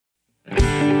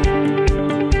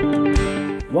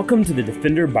Welcome to the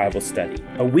Defender Bible Study,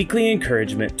 a weekly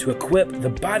encouragement to equip the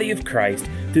body of Christ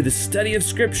through the study of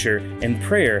Scripture and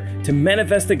prayer to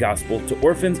manifest the gospel to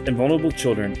orphans and vulnerable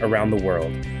children around the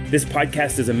world. This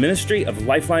podcast is a ministry of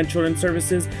Lifeline Children's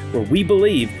Services, where we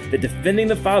believe that defending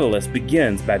the fatherless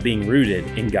begins by being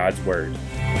rooted in God's Word.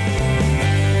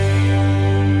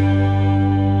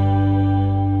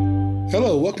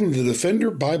 Hello, welcome to the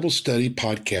Defender Bible Study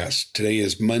Podcast. Today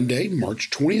is Monday, March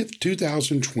 20th,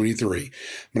 2023.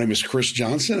 My name is Chris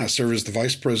Johnson. I serve as the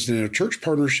Vice President of Church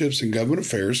Partnerships and Government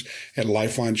Affairs at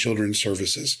Lifeline Children's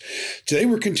Services. Today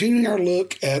we're continuing our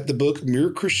look at the book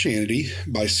Mere Christianity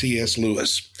by C.S.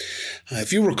 Lewis.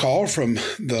 If you recall from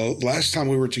the last time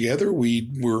we were together, we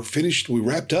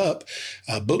wrapped up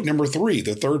book number 3,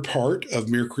 the third part of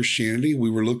Mere Christianity. We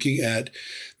were looking at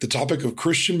the topic of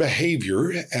Christian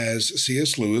behavior as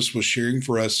C.S. Lewis was sharing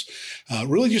for us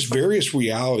really just various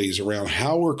realities around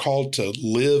how we're called to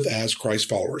live as Christ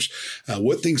followers,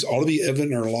 what things ought to be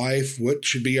evident in our life, what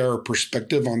should be our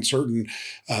perspective on certain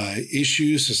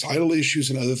issues, societal issues,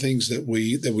 and other things that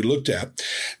we looked at.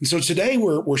 And so today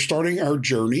we're starting our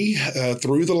journey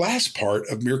through the last part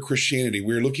of Mere Christianity.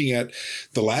 We're looking at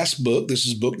the last book. This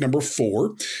is book number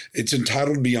 4. It's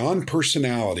entitled Beyond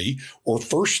Personality, or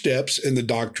First Steps in the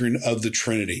Doctrine of the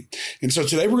Trinity. And so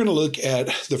today we're going to look at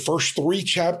the first 3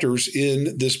 chapters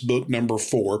in this book number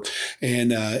 4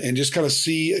 and just kind of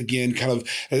see again, kind of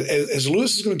as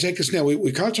Lewis is going to take us now,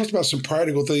 we kind of talked about some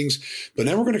practical things, but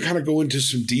now we're going to kind of go into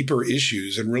some deeper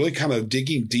issues and really kind of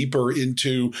digging deeper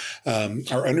into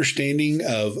our understanding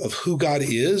of who God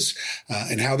is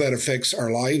and how that affects our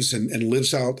lives and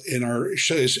lives out in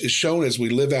is shown as we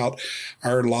live out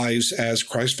our lives as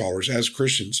Christ followers, as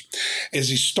Christians. As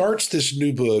he starts this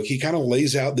new book, he kind of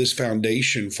lays out this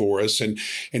foundation for us, and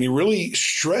he really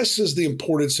stresses the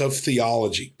importance of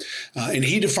theology. And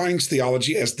he defines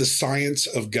theology as the science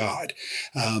of God.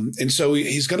 And so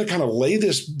he's going to kind of lay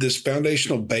this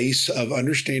foundational base of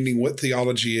understanding what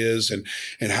theology is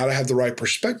and how to have the right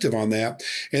perspective on that.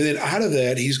 And then out of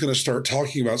that, he's going to start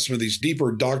talking about some of these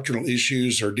deeper doctrinal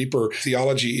issues or deeper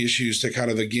theology issues to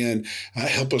kind of, again,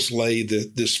 help us lay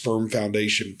this firm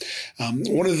foundation.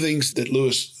 One of the things that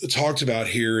Lewis talked about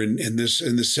here in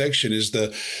this section is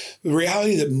the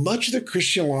reality that much of the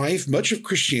Christian life, much of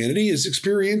Christianity is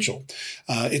experiential.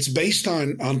 It's based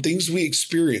on things we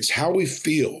experience, how we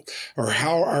feel, or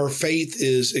how our faith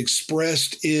is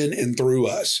expressed in and through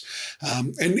us.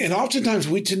 And oftentimes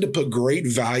we tend to put great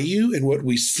value in what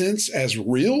we sense as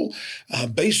real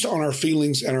based on our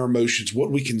feelings and our emotions,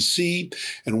 what we can see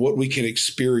and what we can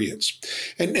experience.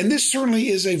 And this certainly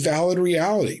is a valid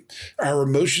reality. Our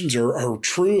emotions are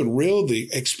true and real. The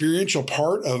experiential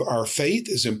part of our faith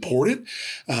is important.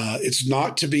 It's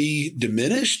not to be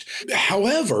diminished.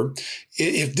 However,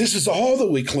 if this is all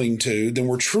that we cling to, then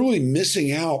we're truly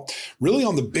missing out really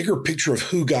on the bigger picture of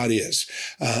who God is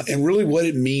and really what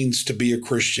it means to be a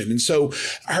Christian. And so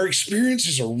our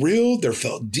experiences are real. They're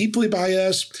felt deeply by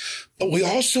us. But we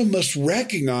also must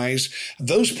recognize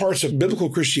those parts of biblical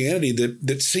Christianity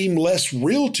that seem less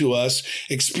real to us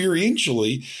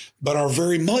experientially, but are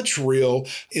very much real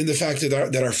in the fact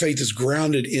that our faith is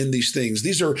grounded in these things.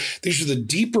 These are the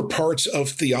deeper parts of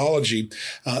theology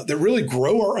that really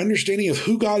grow our understanding of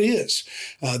who God is,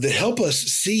 that help us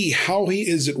see how he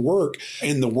is at work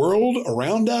in the world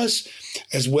around us,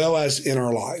 as well as in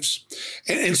our lives.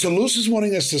 And so Lewis is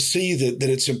wanting us to see that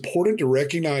it's important to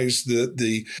recognize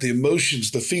the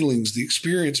emotions, the feelings, the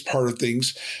experience part of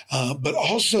things, but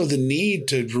also the need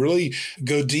to really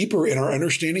go deeper in our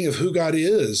understanding of who God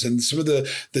is and some of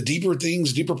the deeper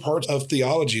things, deeper parts of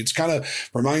theology. It's kind of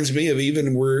reminds me of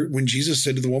even when Jesus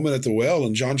said to the woman at the well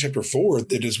in John chapter 4,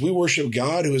 that as we worship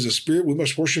God, who is a spirit, we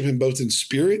must worship him both in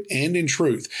spirit and in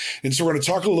truth. And so we're going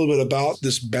to talk a little bit about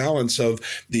this balance of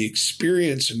the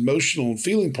experience, emotional and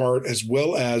feeling part, as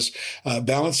well as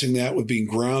balancing that with being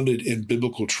grounded in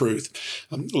biblical truth.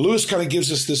 Lewis kind of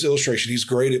gives us this illustration. He's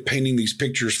great at painting these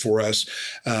pictures for us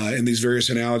in these various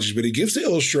analogies, but he gives the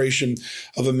illustration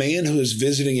of a man who is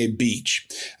visiting a beach.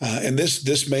 And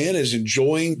this man is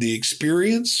enjoying the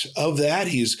experience of that.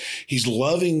 He's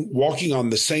loving walking on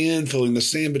the sand, feeling the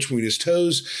sand between his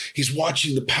toes. He's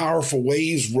watching the powerful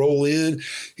waves roll in.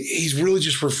 He's really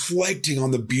just reflecting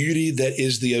on the beauty that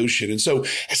is the ocean. And so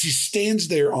as he stands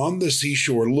there on the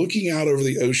seashore, looking out over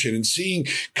the ocean and seeing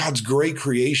God's great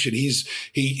creation, he's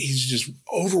just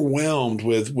overwhelmed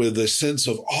with a sense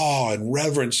of awe and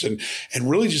reverence and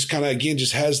really just kind of, again,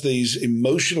 just has these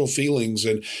emotional feelings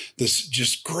and this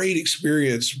just great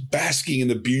experience basking in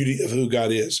the beauty of who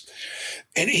God is.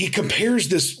 And he compares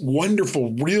this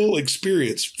wonderful, real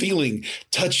experience, feeling,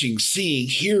 touching, seeing,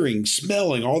 hearing,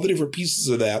 smelling, all the different pieces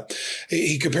of that.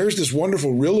 He compares this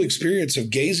wonderful, real experience of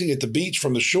gazing at the beach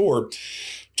from the shore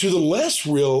to the less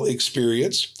real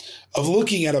experience of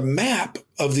looking at a map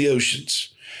of the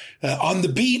oceans. On the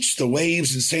beach, the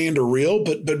waves and sand are real,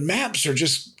 but maps are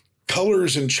just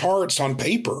colors and charts on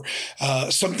paper,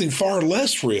 something far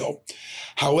less real.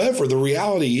 However, the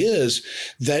reality is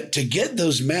that to get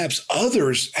those maps,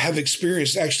 others have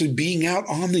experienced actually being out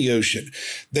on the ocean.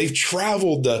 They've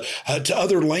traveled to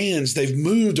other lands. They've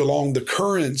moved along the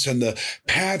currents and the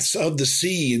paths of the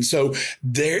sea. And so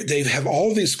they have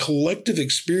all this collective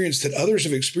experience that others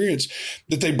have experienced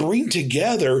that they bring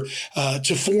together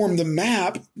to form the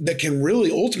map that can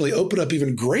really ultimately open up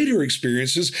even greater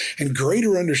experiences and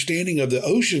greater understanding of the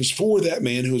oceans for that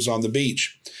man who is on the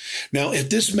beach. Now, if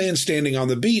this man standing on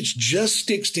the beach just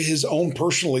sticks to his own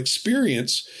personal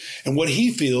experience and what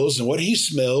he feels and what he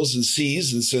smells and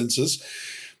sees and senses,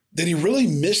 then he really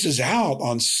misses out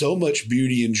on so much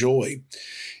beauty and joy.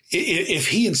 If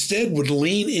he instead would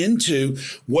lean into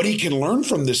what he can learn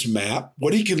from this map,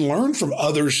 what he can learn from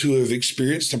others who have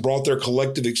experienced and brought their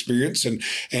collective experience and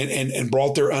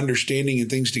brought their understanding and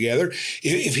things together,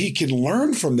 if he can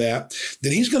learn from that,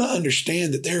 then he's going to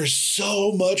understand that there is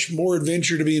so much more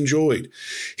adventure to be enjoyed.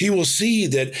 He will see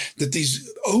that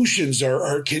these oceans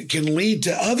can lead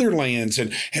to other lands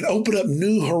and open up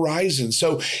new horizons.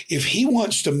 So if he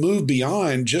wants to move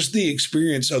beyond just the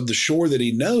experience of the shore that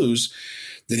he knows,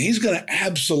 then he's going to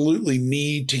absolutely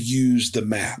need to use the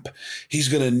map. He's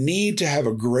going to need to have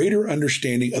a greater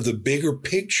understanding of the bigger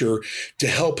picture to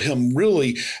help him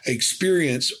really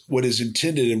experience what is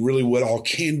intended and really what all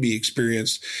can be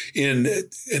experienced in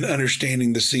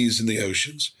understanding the seas and the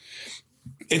oceans.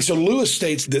 And so Lewis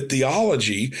states that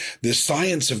theology, the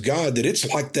science of God, that it's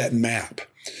like that map.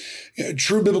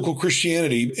 True biblical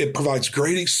Christianity, it provides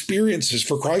great experiences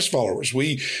for Christ followers.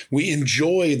 We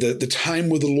enjoy the time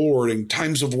with the Lord and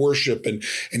times of worship and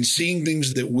seeing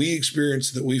things that we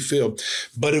experience, that we feel.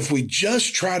 But if we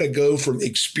just try to go from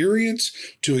experience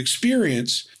to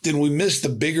experience, then we miss the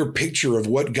bigger picture of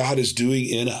what God is doing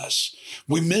in us.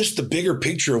 We miss the bigger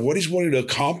picture of what he's wanting to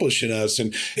accomplish in us,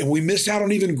 and we miss out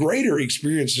on even greater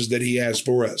experiences that he has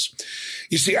for us.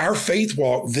 You see, our faith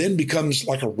walk then becomes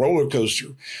like a roller coaster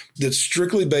that's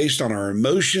strictly based on our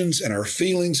emotions and our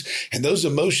feelings, and those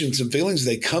emotions and feelings,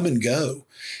 they come and go.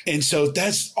 And so if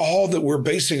that's all that we're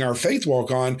basing our faith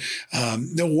walk on,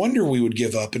 no wonder we would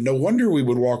give up and no wonder we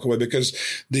would walk away, because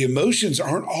the emotions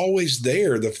aren't always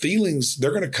there. The feelings,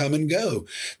 they're going to come and go.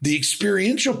 The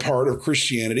experiential part of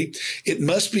Christianity, it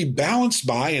must be balanced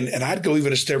by, and I'd go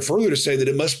even a step further to say that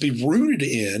it must be rooted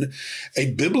in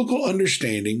a biblical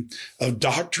understanding of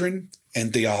doctrine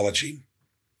and theology.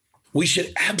 We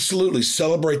should absolutely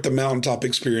celebrate the mountaintop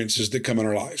experiences that come in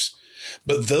our lives,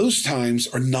 but those times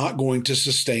are not going to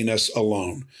sustain us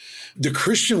alone. The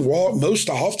Christian walk most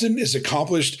often is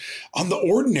accomplished on the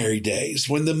ordinary days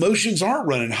when the emotions aren't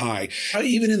running high,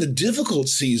 even in the difficult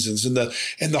seasons and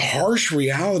the harsh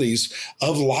realities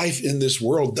of life in this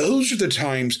world. Those are the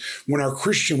times when our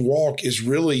Christian walk is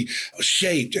really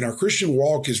shaped and our Christian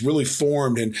walk is really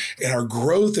formed and our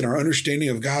growth and our understanding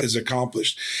of God is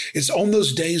accomplished. It's on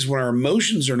those days when our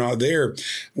emotions are not there,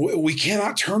 we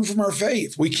cannot turn from our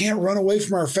faith. We can't run away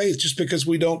from our faith just because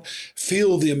we don't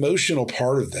feel the emotional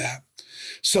part of that.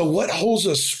 So what holds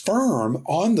us firm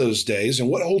on those days and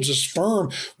what holds us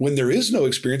firm when there is no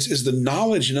experience is the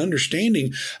knowledge and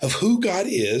understanding of who God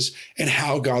is and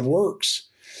how God works.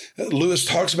 Lewis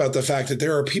talks about the fact that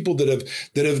there are people that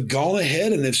have gone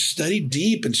ahead and have studied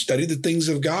deep and studied the things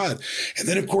of God. And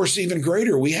then, of course, even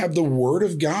greater, we have the Word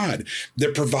of God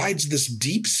that provides this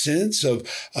deep sense of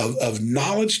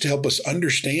knowledge to help us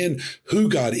understand who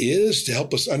God is, to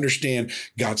help us understand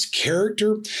God's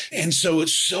character. And so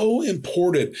it's so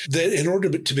important that in order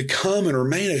to become and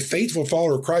remain a faithful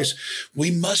follower of Christ,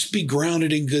 we must be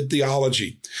grounded in good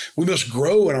theology. We must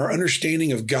grow in our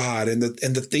understanding of God and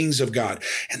the things of God.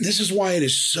 And this is why it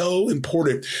is so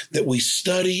important that we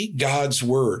study God's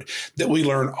word, that we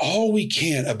learn all we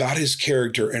can about his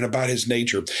character and about his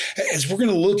nature. As we're going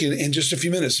to look in just a few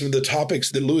minutes, some of the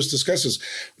topics that Lewis discusses,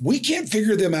 we can't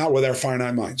figure them out with our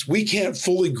finite minds. We can't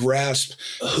fully grasp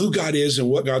who God is and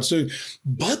what God's doing,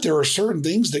 but there are certain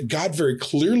things that God very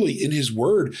clearly in his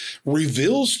word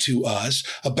reveals to us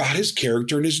about his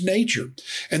character and his nature.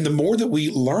 And the more that we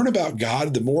learn about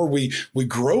God, the more we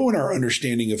grow in our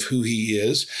understanding of who he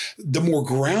is, the more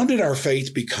grounded our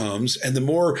faith becomes and the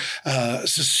more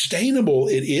sustainable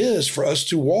it is for us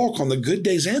to walk on the good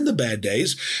days and the bad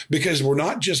days, because we're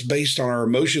not just based on our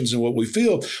emotions and what we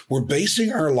feel. We're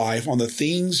basing our life on the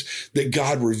things that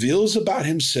God reveals about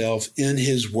himself in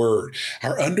his word,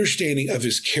 our understanding of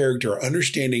his character, our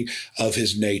understanding of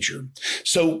his nature.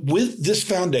 So with this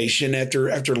foundation,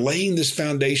 after laying this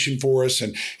foundation for us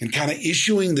and kind of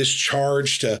issuing this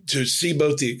charge to see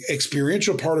both the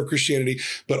experiential part of Christianity,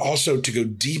 but also to go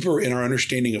deeper in our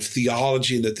understanding of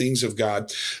theology and the things of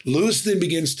God, Lewis then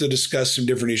begins to discuss some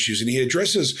different issues. And he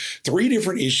addresses 3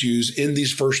 different issues in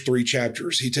these first 3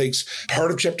 chapters. He takes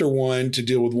part of chapter 1 to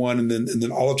deal with one, and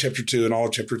then all of chapter 2 and all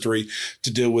of chapter 3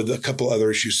 to deal with a couple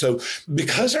other issues. So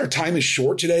because our time is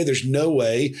short today, there's no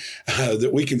way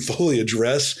that we can fully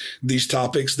address these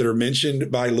topics that are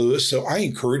mentioned by Lewis. So I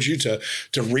encourage you to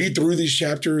read through these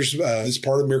chapters as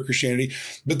part of Mere Christianity,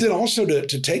 but then also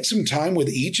to take some time with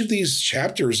each of these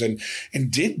chapters and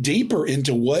dig deeper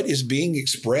into what is being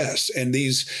expressed and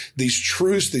these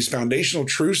truths, these foundational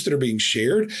truths that are being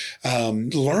shared.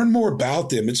 Learn more about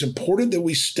them. It's important that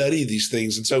we study these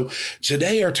things. And so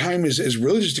today our time is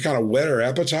really just to kind of whet our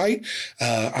appetite.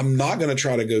 I'm not going to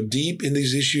try to go deep in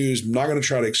these issues. I'm not going to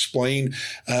try to explain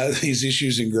these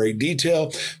issues in great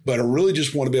detail, but I really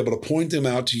just want to be able to point them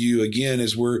out to you again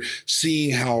as we're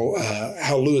seeing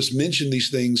how Lewis mentioned these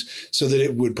things, so that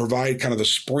it would provide kind of the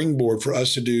springboard for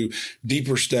us to do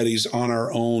deeper studies on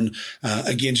our own,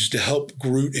 again, just to help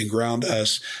root and ground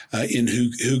us in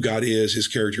who God is, his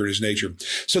character, and his nature.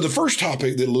 So the first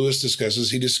topic that Lewis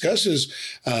discusses, he discusses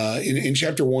in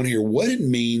chapter 1 here, what it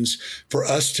means for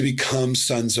us to become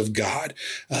sons of God.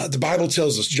 The Bible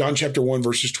tells us, John chapter 1,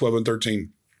 verses 12 and 13,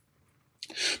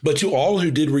 "But to all who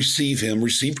did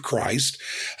received Christ,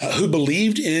 who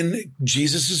believed in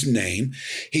Jesus' name,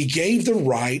 he gave the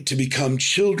right to become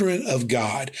children of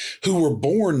God, who were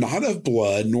born not of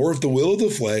blood, nor of the will of the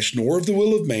flesh, nor of the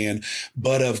will of man,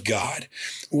 but of God."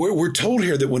 We're told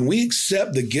here that when we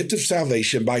accept the gift of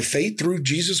salvation by faith through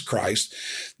Jesus Christ,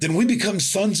 then we become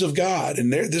sons of God.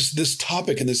 And this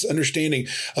topic and this understanding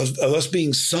of us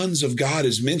being sons of God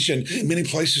is mentioned in many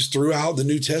places throughout the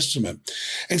New Testament.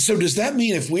 And so does that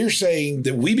mean if we're saying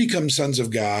that we become sons of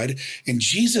God and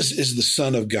Jesus is the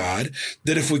Son of God,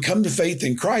 that if we come to faith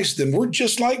in Christ, then we're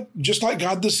just like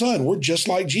God the Son. We're just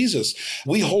like Jesus.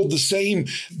 We hold the same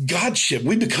Godship.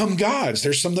 We become gods.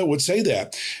 There's some that would say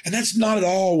that. And that's not at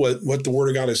all what the Word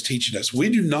of God is teaching us. We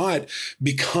do not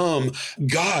become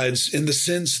gods in the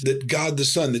sense that God the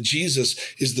Son, that Jesus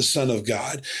is the Son of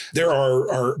God. There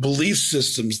are belief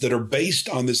systems that are based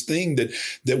on this thing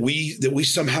that we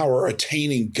somehow are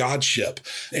attaining godship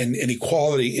and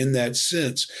equality in that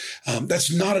sense.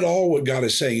 That's not at all what God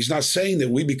is saying. He's not saying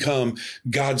that we become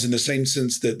gods in the same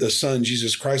sense that the Son,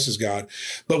 Jesus Christ, is God.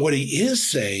 But what he is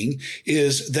saying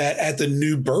is that at the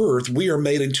new birth, we are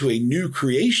made into a new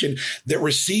creation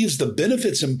that receives the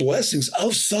benefits and blessings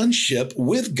of sonship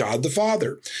with God the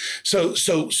Father. So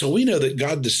we know that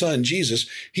God the Son, Jesus,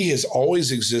 he has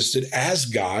always existed as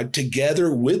God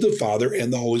together with the Father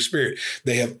and the Holy Spirit.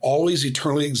 They have always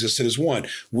eternally existed as one.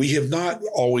 We have not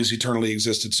always eternally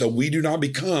existed, so we do not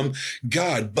become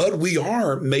God, but we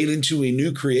are made into a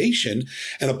new creation.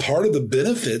 And a part of the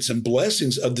benefits and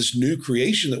blessings of this new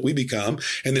creation that we become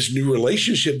and this new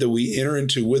relationship that we enter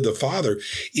into with the Father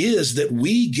is that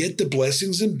we get the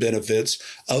blessings and benefits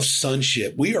of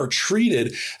sonship. We are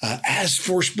treated as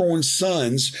firstborn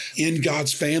sons in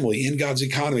God's family, in God's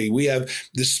economy. We have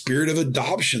the spirit of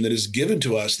adoption that is given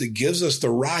to us, that gives us the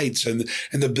rights and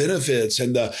the benefits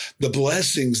and the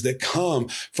blessings that come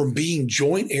from being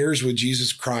joint heirs with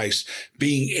Jesus Christ,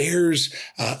 being heirs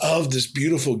of this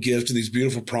beautiful gift and these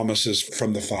beautiful promises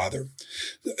from the Father.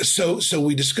 So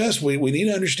we discuss, we need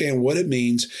to understand what it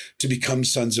means to become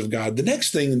sons of God. The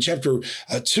next thing in chapter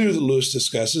 2 that Lewis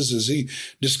discusses is he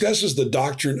discusses the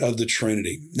doctrine of the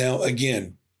Trinity. Now,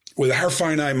 again, with our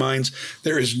finite minds,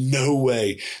 there is no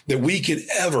way that we can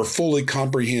ever fully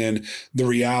comprehend the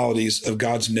realities of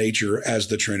God's nature as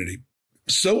the Trinity.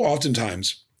 So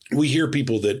oftentimes, we hear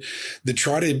people that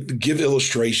try to give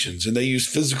illustrations, and they use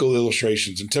physical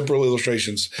illustrations and temporal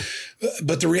illustrations.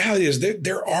 But the reality is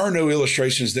there are no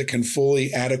illustrations that can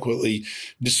fully adequately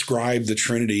describe the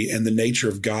Trinity and the nature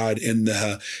of God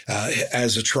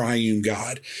as a triune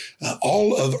God.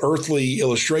 All of earthly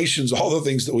illustrations, all the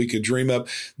things that we could dream up,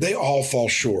 they all fall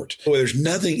short. There's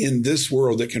nothing in this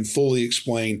world that can fully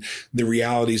explain the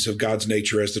realities of God's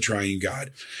nature as the triune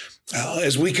God.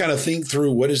 As we kind of think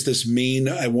through what does this mean,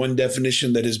 I want one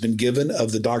definition that has been given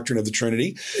of the doctrine of the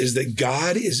Trinity is that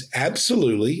God is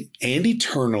absolutely and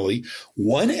eternally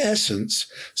one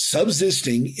essence,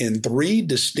 subsisting in three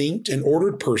distinct and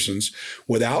ordered persons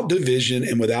without division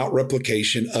and without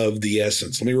replication of the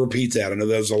essence. Let me repeat that. I know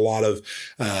there's a lot of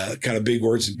kind of big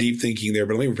words and deep thinking there,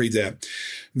 but let me repeat that.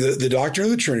 The doctrine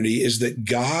of the Trinity is that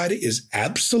God is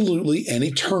absolutely and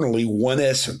eternally one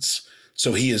essence.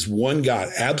 So he is one God,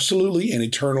 absolutely and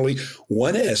eternally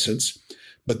one essence.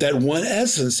 But that one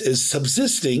essence is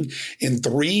subsisting in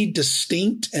three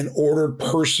distinct and ordered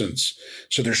persons.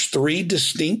 So there's three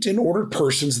distinct and ordered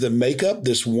persons that make up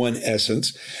this one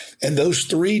essence. And those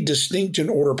three distinct and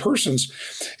ordered persons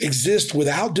exist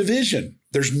without division.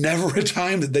 There's never a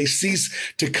time that they cease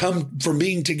to come from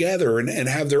being together and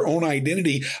have their own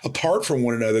identity apart from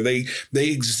one another. They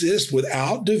exist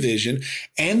without division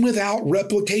and without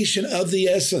replication of the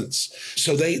essence.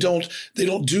 So they don't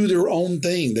do their own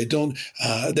thing. They don't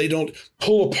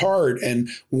pull apart and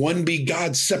one be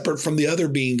God separate from the other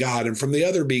being God and from the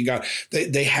other being God.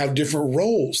 They have different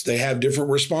roles. They have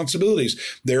different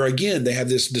responsibilities. They have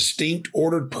this distinct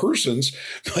ordered persons,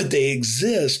 but they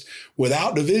exist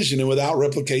without division and without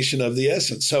replication of the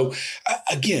essence. So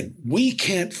again, we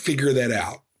can't figure that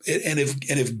out. And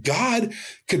if God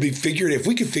could be figured, if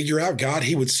we could figure out God,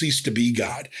 he would cease to be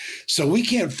God. So we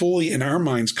can't fully in our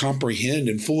minds comprehend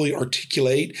and fully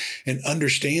articulate and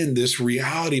understand this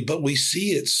reality, but we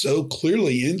see it so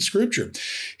clearly in Scripture.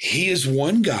 He is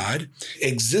one God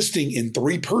existing in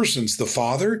three persons, the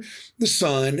Father, the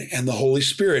Son, and the Holy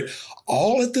Spirit,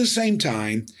 all at the same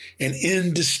time and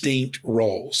in distinct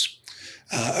roles.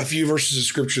 A few verses of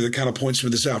Scripture that kind of points to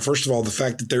this out. First of all, the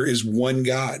fact that there is one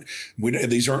God.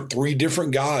 These aren't three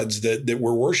different gods that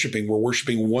we're worshiping. We're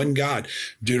worshiping one God.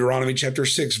 Deuteronomy chapter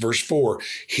 6, verse 4.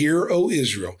 Hear, O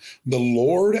Israel, the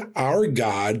Lord our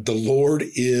God, the Lord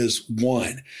is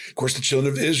one. Of course, the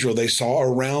children of Israel, they saw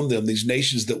around them these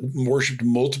nations that worshiped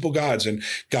multiple gods, and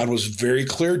God was very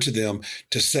clear to them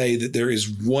to say that there is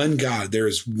one God, there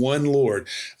is one Lord,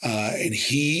 and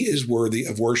he is worthy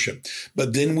of worship.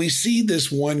 But then we see this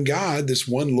one God, this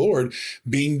one Lord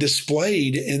being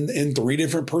displayed in three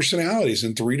different personalities,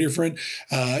 in three different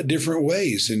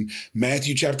ways. In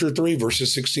Matthew chapter 3,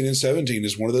 verses 16 and 17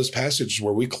 is one of those passages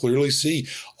where we clearly see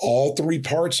all three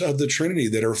parts of the Trinity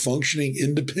that are functioning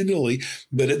independently,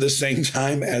 but at the same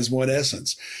time as one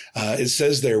essence. It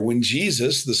says there, when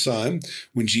Jesus, the Son,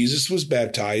 when Jesus was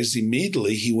baptized,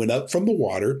 immediately he went up from the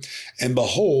water, and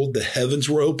behold, the heavens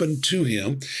were opened to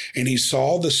him, and he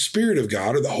saw the Spirit of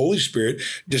God, or the Holy Spirit,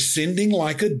 descending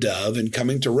like a dove and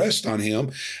coming to rest on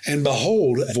him. And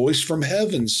behold, a voice from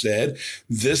heaven said,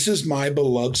 "This is my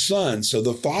beloved Son." So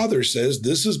the Father says,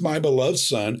 "This is my beloved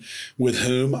Son with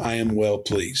whom I am well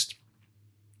pleased."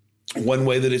 One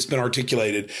way that it's been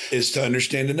articulated is to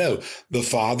understand and know the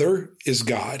Father is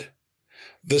God.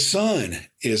 The Son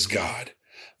is God.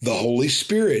 The Holy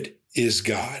Spirit is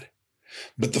God.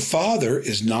 But the Father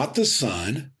is not the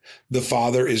Son. The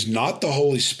Father is not the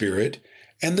Holy Spirit.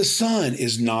 And the Son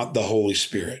is not the Holy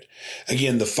Spirit.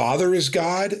 Again, the Father is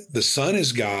God, the Son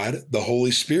is God, the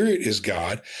Holy Spirit is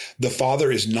God. The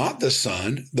Father is not the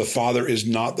Son, the Father is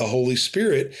not the Holy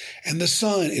Spirit, and the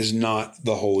Son is not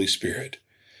the Holy Spirit.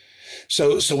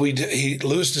 So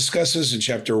Lewis discusses in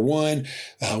chapter 1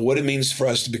 what it means for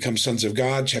us to become sons of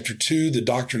God. Chapter 2, the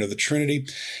doctrine of the Trinity.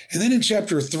 And then in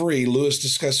chapter 3, Lewis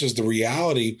discusses the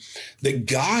reality that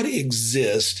God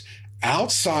exists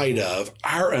outside of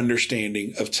our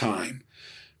understanding of time.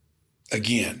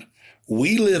 Again,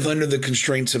 we live under the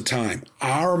constraints of time.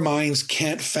 Our minds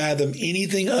can't fathom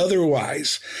anything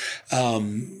otherwise.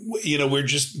 We're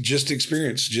just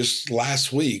experienced just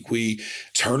last week. We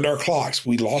turned our clocks.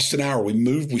 We lost an hour.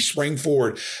 We sprang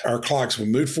forward our clocks. We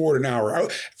moved forward an hour.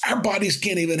 Our bodies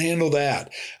can't even handle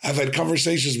that. I've had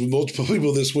conversations with multiple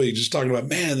people this week just talking about,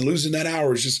 man, losing that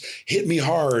hour has just hit me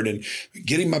hard, and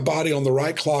getting my body on the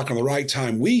right clock on the right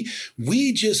time.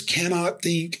 We just cannot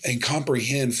think and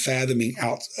comprehend fathoming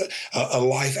out a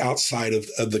life outside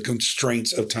of the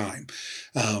constraints of time.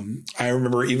 I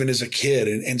remember even as a kid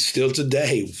and still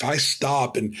today, if I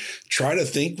stop and try to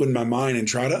think with my mind and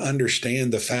try to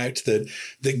understand the fact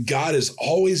that God has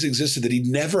always existed, that he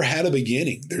never had a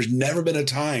beginning. There's never been a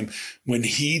time when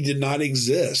he did not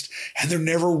exist, and there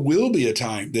never will be a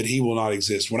time that he will not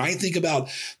exist. When I think about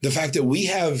the fact that we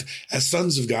have, as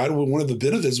sons of God, one of the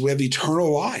benefits, we have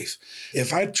eternal life.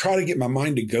 If I try to get my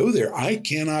mind to go there, I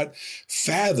cannot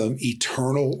fathom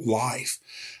eternal life.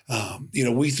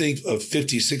 We think of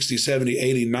 50, 60, 70,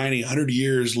 80, 90, 100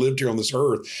 years lived here on this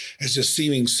earth as just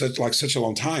seeming such a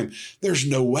long time. There's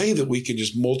no way that we can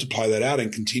just multiply that out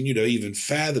and continue to even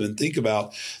fathom and think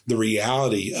about the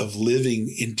reality of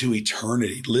living into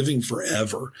eternity, living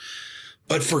forever.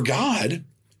 But for God,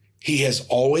 he has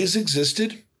always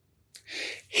existed.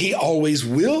 He always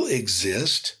will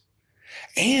exist.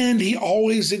 And he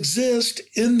always exists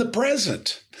in the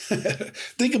present.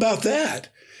 Think about that.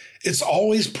 It's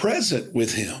always present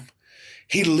with him.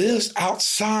 He lives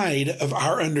outside of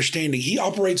our understanding. He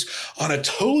operates on a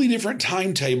totally different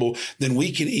timetable than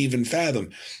we can even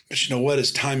fathom. But you know what?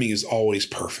 His timing is always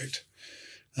perfect.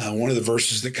 One of the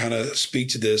verses that kind of speak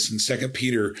to this in 2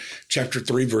 Peter chapter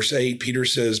 3, verse 8, Peter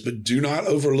says, "But do not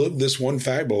overlook this one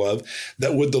fact, beloved,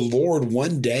 that with the Lord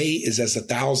 1 day is as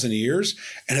 1,000 years,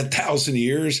 and 1,000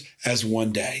 years as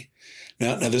 1 day."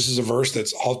 Now, this is a verse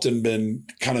that's often been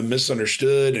kind of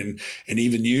misunderstood and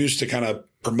even used to kind of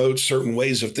promote certain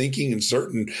ways of thinking and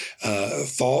certain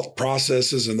thought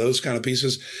processes and those kind of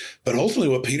pieces. But ultimately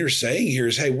what Peter's saying here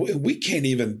is, hey,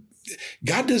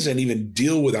 God doesn't even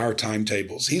deal with our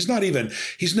timetables. He's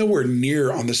nowhere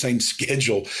near on the same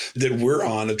schedule that we're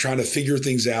on of trying to figure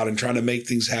things out and trying to make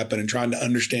things happen and trying to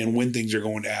understand when things are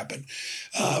going to happen.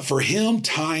 For him,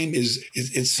 time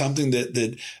it's something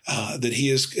that he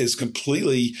is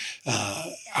completely,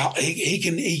 he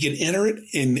can enter it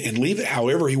and leave it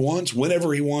however he wants,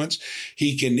 whenever he wants.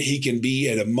 He can be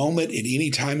at a moment at any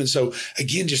time. And so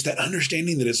again, just that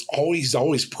understanding that it's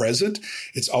always present.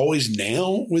 It's always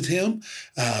now with him.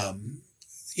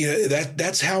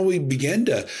 That's how we begin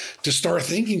to start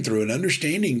thinking through and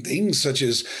understanding things such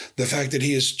as the fact that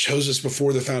he has chosen us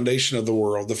before the foundation of the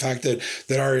world, the fact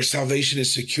that our salvation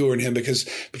is secure in him because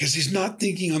he's not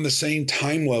thinking on the same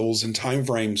time levels and time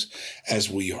frames as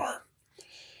we are.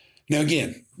 Now,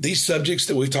 again, these subjects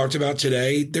that we've talked about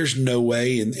today, there's no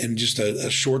way in just a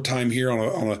short time here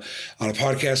on a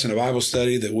podcast and a Bible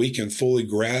study that we can fully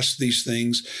grasp these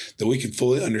things, that we can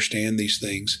fully understand these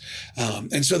things.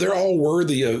 And so they're all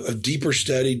worthy of deeper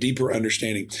study, deeper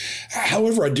understanding.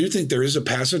 However, I do think there is a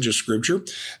passage of scripture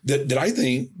that I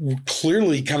think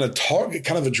clearly kind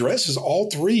of addresses all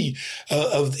three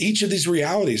of each of these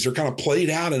realities. They're kind of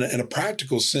played out in a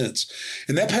practical sense.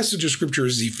 And that passage of scripture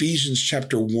is Ephesians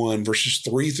chapter 1, verses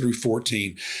 3 through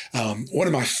 14. One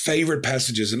of my favorite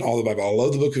passages in all the Bible. I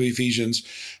love the book of Ephesians.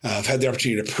 I've had the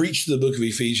opportunity to preach the book of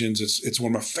Ephesians. It's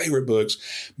one of my favorite books.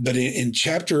 But in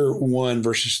chapter 1,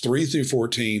 verses 3 through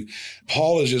 14,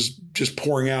 Paul is just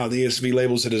pouring out. The ESV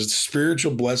labels it as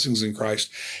spiritual blessings in Christ.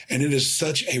 And it is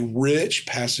such a rich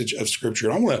passage of scripture.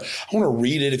 And I want to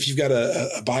read it. If you've got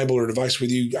a Bible or a device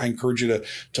with you, I encourage you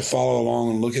to follow along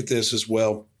and look at this as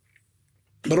well.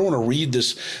 But I want to read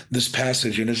this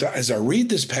passage. And as I read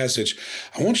this passage,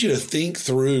 I want you to think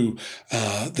through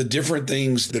the different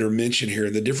things that are mentioned here,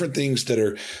 the different things that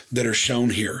are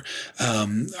shown here.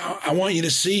 I want you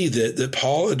to see that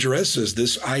Paul addresses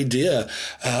this idea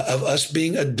of us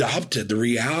being adopted, the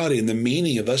reality and the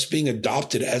meaning of us being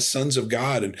adopted as sons of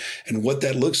God and what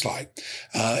that looks like.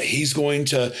 He's going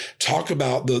to talk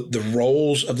about the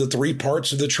roles of the three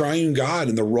parts of the triune God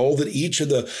and the role that each of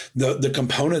the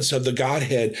components of the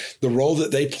Godhead, the role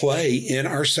that they play in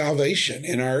our salvation,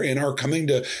 in our coming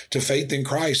to faith in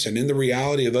Christ, and in the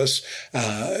reality of us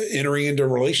entering into a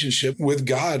relationship with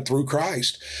God through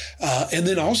Christ. And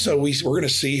then also we're going to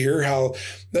see here how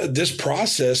this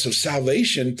process of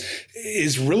salvation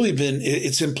is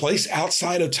it's in place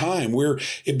outside of time, where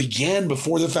it began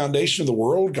before the foundation of the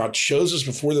world. God chose us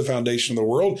before the foundation of the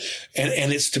world,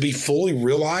 and it's to be fully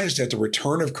realized at the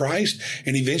return of Christ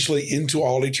and eventually into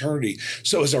all eternity.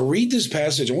 So as I read this passage,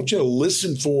 I want you to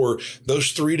listen for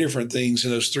those three different things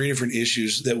and those three different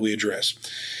issues that we address.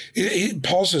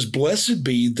 Paul says, "Blessed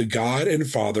be the God and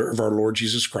Father of our Lord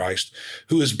Jesus Christ,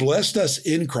 who has blessed us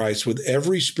in Christ with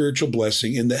every spiritual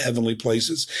blessing in the heavenly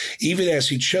places, even as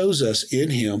he chose us in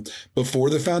him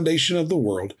before the foundation of the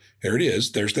world." There it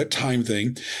is. There's that time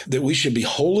thing, that we should be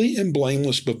holy and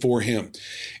blameless before him.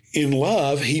 In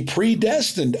love, he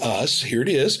predestined us, here it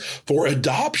is, for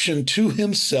adoption to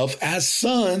himself as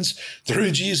sons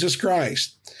through Jesus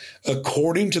Christ,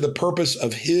 according to the purpose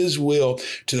of his will,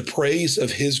 to the praise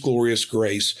of his glorious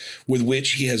grace, with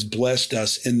which he has blessed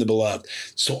us in the beloved.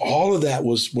 So all of that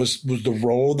was the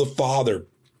role of the Father.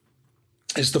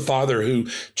 It's the Father who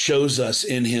chose us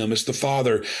in him. It's the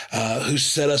Father who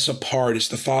set us apart. It's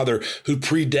the Father who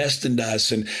predestined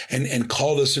us and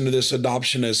called us into this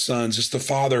adoption as sons. It's the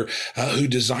Father who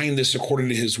designed this according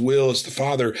to his will. It's the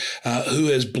Father who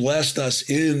has blessed us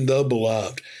in the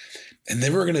beloved. And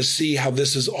then we're going to see how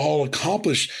this is all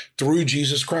accomplished through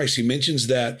Jesus Christ. He mentions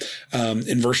that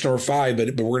in verse number 5,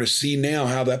 but we're going to see now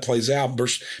how that plays out.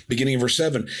 Beginning of verse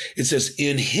 7, it says,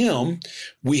 in him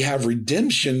we have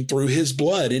redemption through his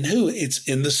blood. In who? It's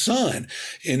in the Son.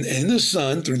 In the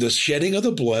Son, through the shedding of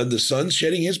the blood, the Son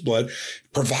shedding his blood,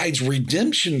 provides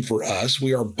redemption for us.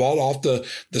 We are bought off the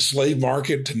slave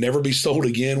market to never be sold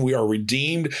again. We are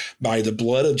redeemed by the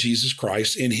blood of Jesus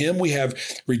Christ. In him we have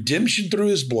redemption through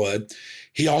his blood.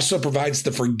 He also provides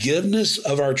the forgiveness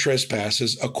of our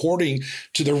trespasses according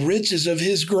to the riches of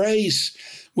his grace,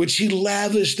 which he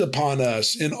lavished upon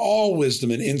us in all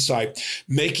wisdom and insight,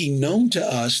 making known to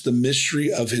us the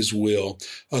mystery of his will,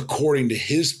 according to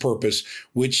his purpose,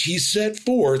 which he set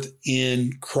forth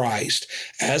in Christ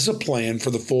as a plan for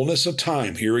the fullness of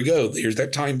time. Here we go. Here's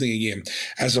that time thing again.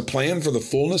 As a plan for the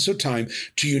fullness of time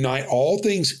to unite all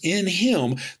things in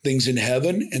him, things in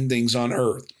heaven and things on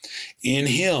earth. In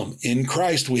him, in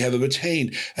Christ, we have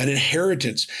obtained an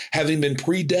inheritance, having been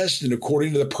predestined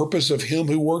according to the purpose of him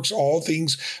who works all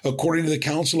things according to the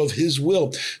counsel of his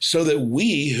will, so that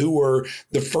we who were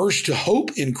the first to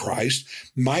hope in Christ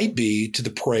might be to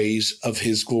the praise of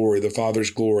his glory, the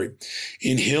Father's glory.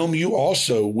 In him you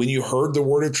also, when you heard the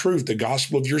word of truth, the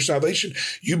gospel of your salvation,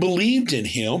 you believed in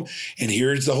him, and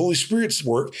here's the Holy Spirit's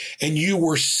work, and you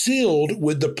were sealed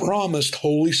with the promised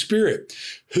Holy Spirit,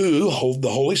 who hold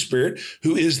the Holy Spirit,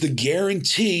 who is the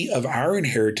guarantee of our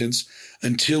inheritance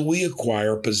until we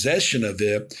acquire possession of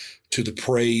it to the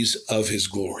praise of his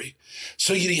glory.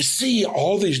 So you see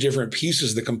all these different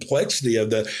pieces, the complexity of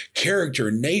the character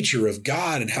and nature of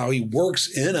God and how he works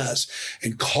in us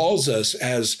and calls us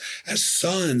as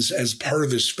sons, as part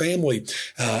of his family,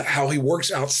 how he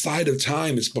works outside of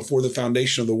time. It's before the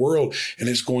foundation of the world, and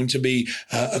it's going to be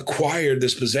acquired.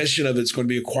 This possession of it's going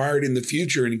to be acquired in the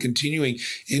future and continuing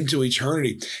into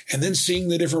eternity. And then seeing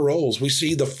the different roles. We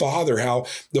see the Father, how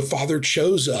the Father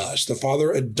chose us. The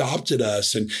Father adopted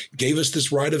us and gave us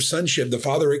this right of sonship. The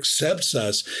Father accepts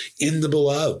us in the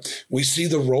beloved. We see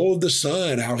the role of the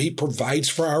Son, how he provides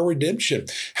for our redemption,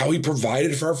 how he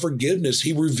provided for our forgiveness.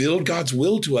 He revealed God's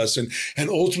will to us and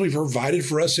ultimately provided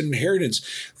for us an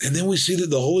inheritance. And then we see that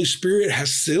the Holy Spirit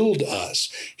has sealed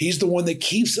us. He's the one that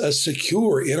keeps us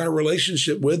secure in our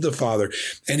relationship with the Father.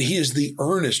 And he is the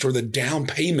earnest or the down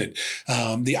payment,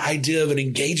 the idea of an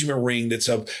engagement ring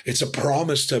it's a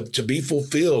promise to be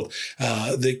fulfilled,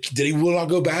 that he will not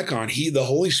go back on. The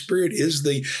Holy Spirit is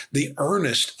the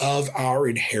earnest of our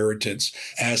inheritance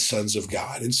as sons of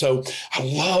God. And so I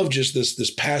love just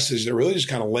this passage that really just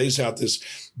kind of lays out this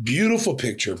beautiful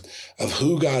picture of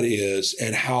who God is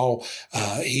and how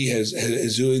he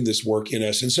is doing this work in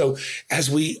us. And so as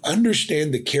we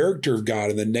understand the character of God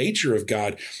and the nature of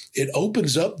God, it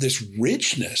opens up this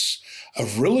richness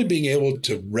of really being able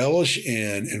to relish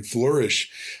in and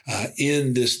flourish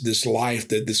in this life,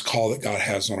 this call that God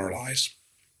has on our lives.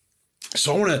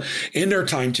 So I want to end our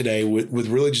time today with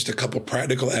really just a couple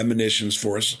practical admonitions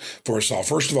for us all.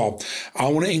 First of all, I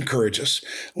want to encourage us.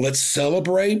 Let's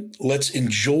celebrate. Let's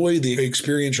enjoy the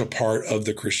experiential part of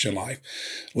the Christian life.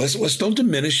 Let's don't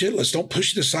diminish it. Let's don't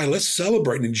push it aside. Let's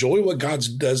celebrate and enjoy what God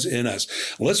does in us.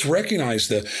 Let's recognize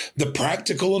the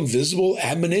practical and visible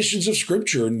admonitions of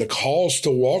Scripture and the calls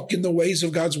to walk in the ways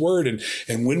of God's word.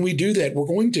 And when we do that, we're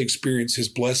going to experience his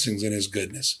blessings and his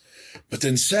goodness. But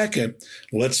then second,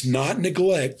 let's not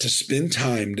neglect to spend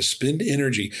time, to spend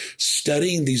energy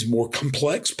studying these more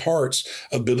complex parts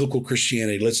of biblical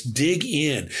Christianity. Let's dig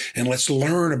in and let's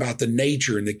learn about the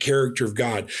nature and the character of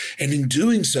God. And in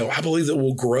doing so, I believe that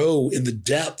we'll grow in the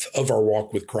depth of our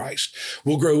walk with Christ.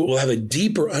 We'll have a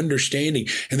deeper understanding,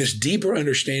 and this deeper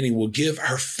understanding will give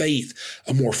our faith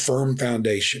a more firm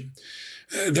foundation.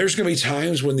 There's going to be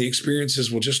times when the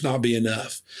experiences will just not be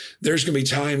enough. There's going to be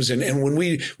times, and when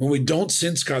we don't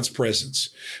sense God's presence,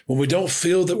 when we don't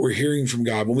feel that we're hearing from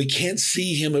God, when we can't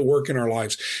see him at work in our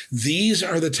lives, these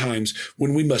are the times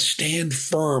when we must stand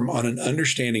firm on an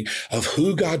understanding of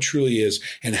who God truly is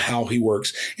and how he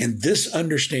works. And this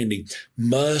understanding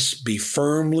must be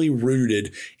firmly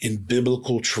rooted in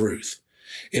biblical truth.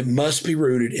 It must be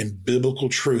rooted in biblical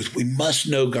truth. We must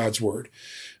know God's word.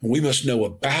 We must know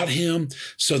about him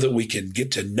so that we can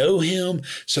get to know him,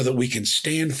 so that we can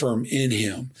stand firm in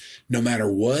him. No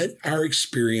matter what our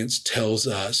experience tells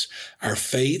us, our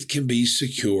faith can be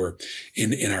secure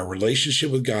in our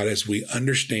relationship with God as we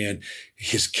understand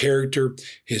his character,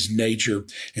 his nature.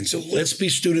 And so let's be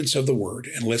students of the word,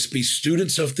 and let's be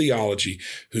students of theology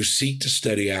who seek to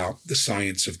study out the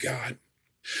science of God.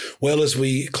 Well, as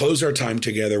we close our time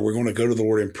together, we're going to go to the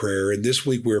Lord in prayer. And this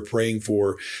week we're praying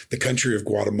for the country of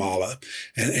Guatemala.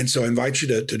 And so I invite you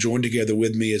to join together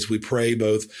with me as we pray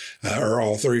both, or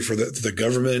all three, for the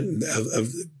government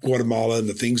of Guatemala and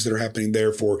the things that are happening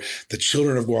there, for the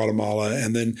children of Guatemala,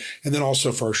 and then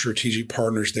also for our strategic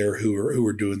partners there who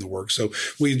are doing the work. So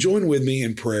will you join with me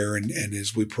in prayer? And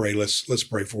as we pray, let's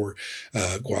pray for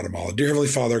Guatemala. Dear Heavenly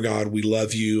Father, God, we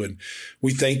love you, and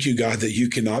we thank you, God, that you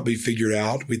cannot be figured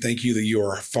out. We thank you that you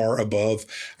are far above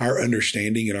our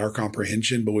understanding and our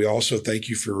comprehension, but we also thank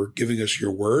you for giving us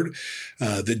your word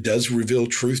that does reveal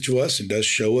truth to us and does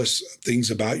show us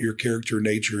things about your character and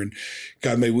nature. And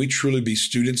God, may we truly be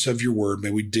students of your word.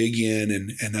 May we dig in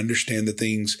and understand the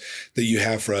things that you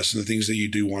have for us and the things that you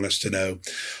do want us to know.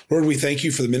 Lord, we thank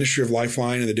you for the ministry of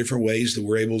Lifeline and the different ways that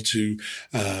we're able to,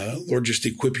 Lord, just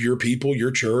equip your people,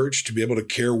 your church, to be able to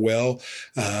care well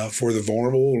for the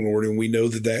vulnerable, Lord. And we know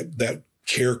that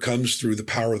care comes through the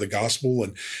power of the gospel,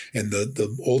 and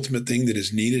the ultimate thing that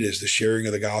is needed is the sharing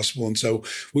of the gospel. And so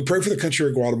we pray for the country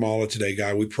of Guatemala today,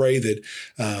 God. We pray that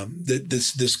that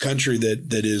this country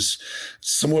that is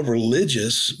somewhat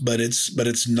religious, but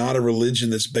it's not a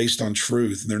religion that's based on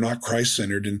truth, and they're not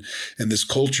Christ-centered, and this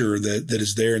culture that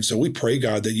is there. And so we pray,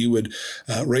 God, that you would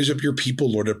raise up your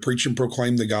people, Lord, to preach and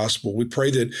proclaim the gospel. We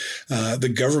pray that the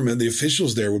government, the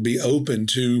officials there, would be open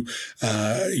to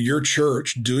your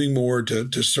church doing more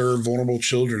to serve vulnerable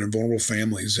children and vulnerable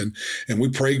families. And we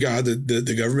pray, God, that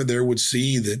the government there would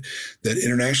see that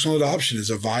international adoption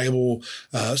is a viable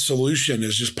solution,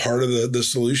 is just part of the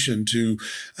solution to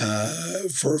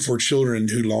for children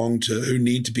who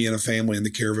need to be in a family, in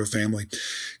the care of a family.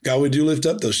 God, we do lift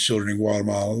up those children in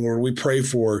Guatemala. Lord, we pray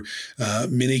for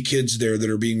many kids there that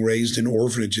are being raised in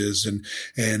orphanages and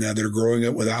that are growing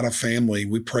up without a family.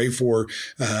 We pray for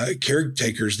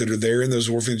caretakers that are there in those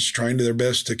orphanages trying their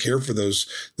best to care for those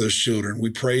children. We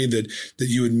pray that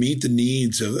you would meet the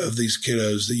needs of these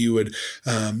kiddos, that you would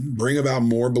bring about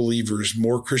more believers,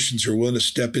 more Christians who are willing to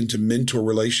step into mentor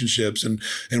relationships and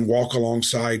walk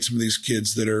alongside some of these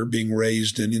kids that are being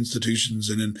raised in institutions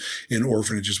and in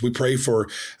orphanages. We pray for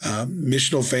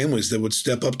missional families that would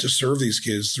step up to serve these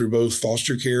kids through both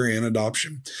foster care and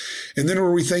adoption. And then,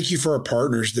 Lord, we thank you for our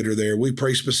partners that are there. We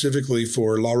pray specifically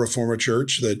for La Reforma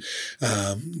Church that,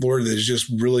 Lord, that just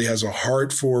really has a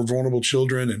heart for vulnerable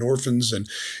children and orphans. And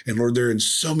Lord, they're in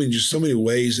so many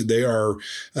ways that they are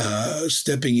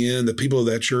stepping in. The people of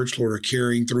that church, Lord, are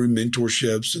caring through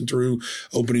mentorships and through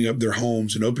opening up their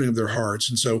homes and opening up their hearts.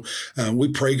 And so we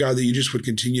pray, God, that you just would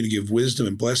continue to give wisdom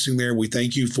and blessing there. We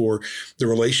thank you for the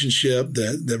relationship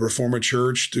that Reforma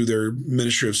Church, through their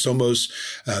ministry of Somos,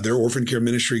 their orphan care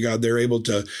ministry, God, they're able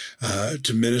to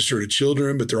minister to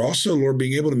children, but they're also, Lord,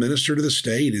 being able to minister to the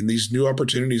state and these new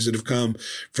opportunities that have come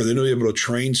for them to be able to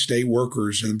train state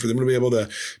workers and for them to be able to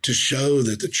show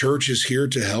that the church is here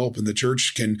to help, and the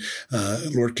church can,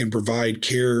 Lord, can provide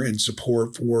care and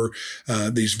support for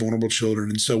these vulnerable children.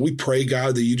 And so we pray,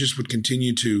 God, that you just would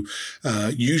continue to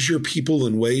use your people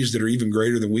in ways that are even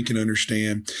greater than we can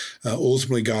understand.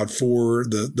 Ultimately, God, for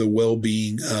the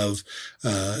well-being of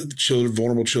children,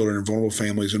 vulnerable children and vulnerable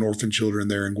families and orphan children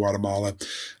there in Guatemala.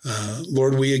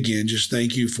 Lord, we again just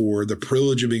thank you for the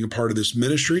privilege of being a part of this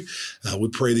ministry. We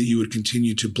pray that you would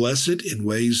continue to bless it in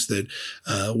ways that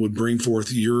would bring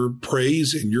forth your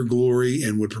praise and your glory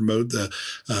and would promote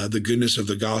the goodness of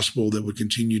the gospel that would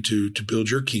continue to build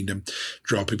your kingdom,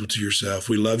 draw people to yourself.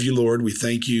 We love you, Lord. We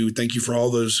thank you. Thank you for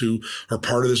all those who are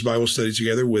part of this Bible study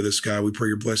together with us, God. We pray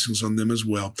your blessings on them as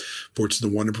well. For it's in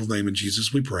the wonderful name of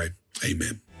Jesus we pray.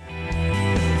 Amen.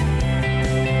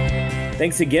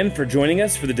 Thanks again for joining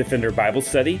us for the Defender Bible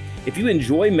Study. If you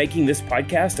enjoy making this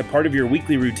podcast a part of your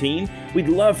weekly routine, we'd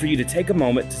love for you to take a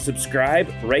moment to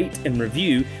subscribe, rate, and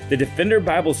review the Defender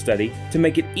Bible Study to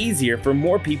make it easier for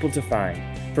more people to find.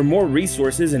 For more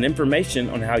resources and information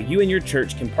on how you and your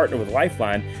church can partner with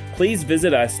Lifeline, please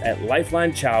visit us at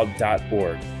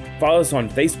lifelinechild.org. Follow us on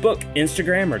Facebook,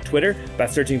 Instagram, or Twitter by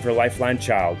searching for Lifeline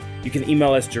Child. You can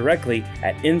email us directly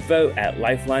at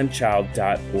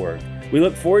info@lifelinechild.org. We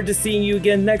look forward to seeing you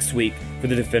again next week for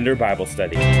the Defender Bible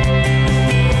Study.